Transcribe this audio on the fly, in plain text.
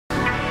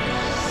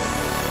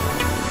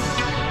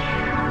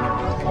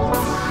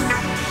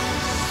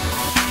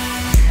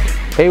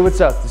Hey,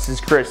 what's up? This is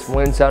Chris from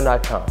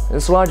WinkSound.com. In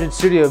this Logic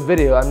Studio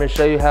video, I'm going to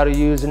show you how to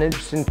use an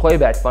interesting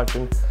playback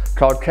function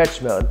called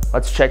catch mode.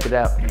 Let's check it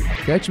out.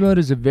 Catch mode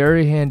is a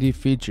very handy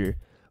feature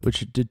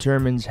which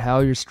determines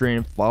how your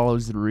stream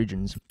follows the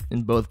regions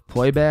in both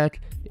playback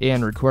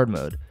and record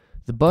mode.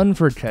 The button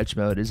for catch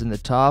mode is in the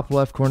top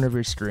left corner of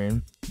your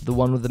stream, the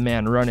one with the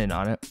man running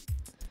on it.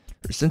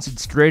 Since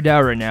it's grayed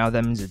out right now,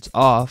 that means it's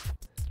off.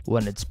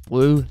 When it's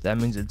blue, that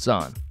means it's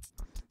on.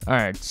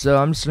 Alright, so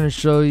I'm just going to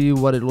show you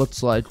what it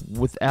looks like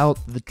without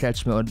the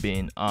catch mode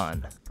being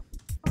on.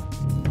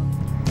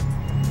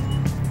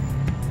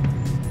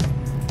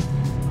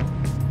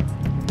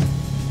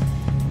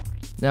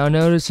 Now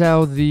notice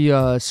how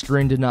the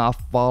string did not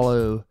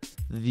follow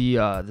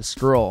the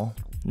scroll.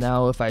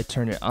 Now if I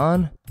turn it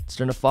on, it's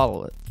going to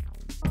follow it.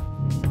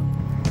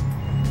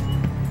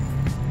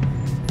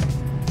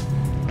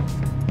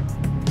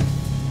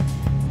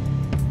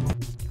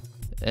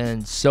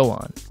 And so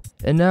on.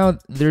 And now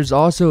there's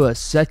also a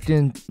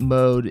second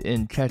mode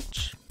in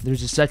catch.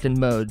 There's a second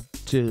mode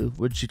too,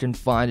 which you can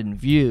find in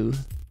view.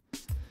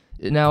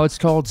 Now it's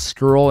called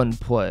scroll and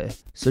play.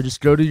 So just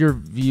go to your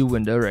view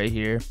window right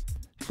here,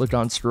 click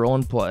on scroll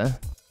and play.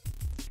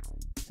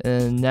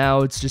 And now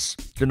it's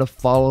just gonna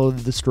follow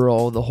the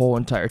scroll the whole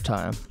entire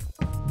time.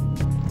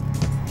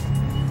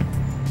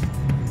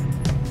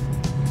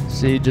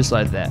 See, just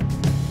like that,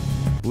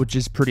 which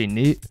is pretty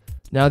neat.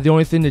 Now the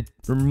only thing to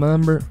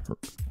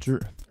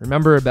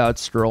remember about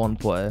scroll and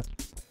play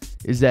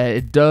is that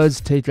it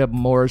does take up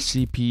more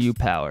CPU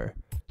power,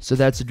 so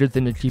that's a good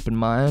thing to keep in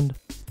mind.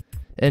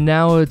 And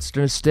now it's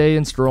going to stay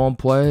in scroll and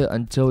play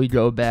until we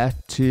go back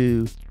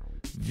to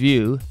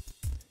view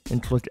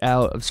and click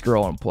out of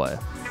scroll and play.